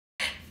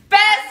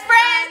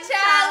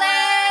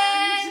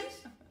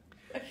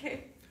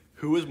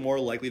Who is more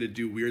likely to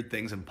do weird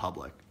things in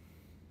public?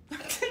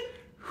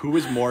 Who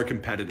is more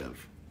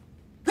competitive?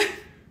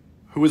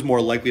 Who is more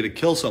likely to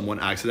kill someone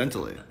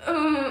accidentally?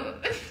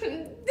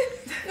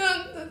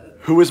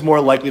 Who is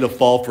more likely to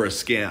fall for a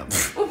scam?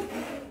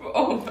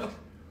 Oh no.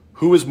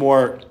 Who is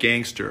more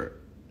gangster?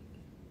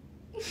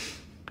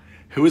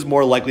 Who is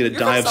more likely to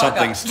die of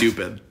something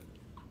stupid?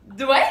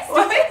 Do I?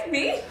 Stupid?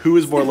 Me? Who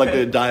is more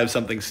likely to die of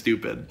something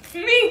stupid?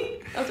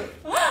 Me.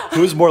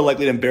 Who is more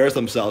likely to embarrass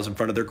themselves in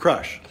front of their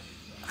crush?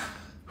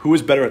 Who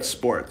is better at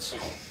sports?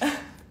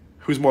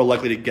 Who's more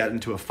likely to get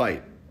into a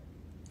fight?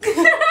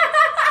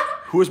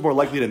 Who is more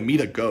likely to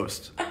meet a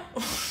ghost?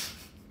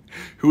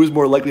 Who is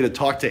more likely to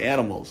talk to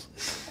animals?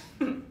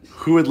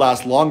 Who would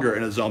last longer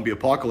in a zombie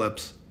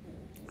apocalypse?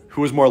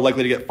 Who is more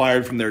likely to get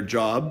fired from their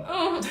job?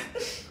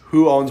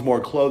 Who owns more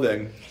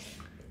clothing?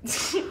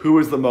 Who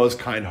is the most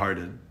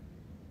kind-hearted?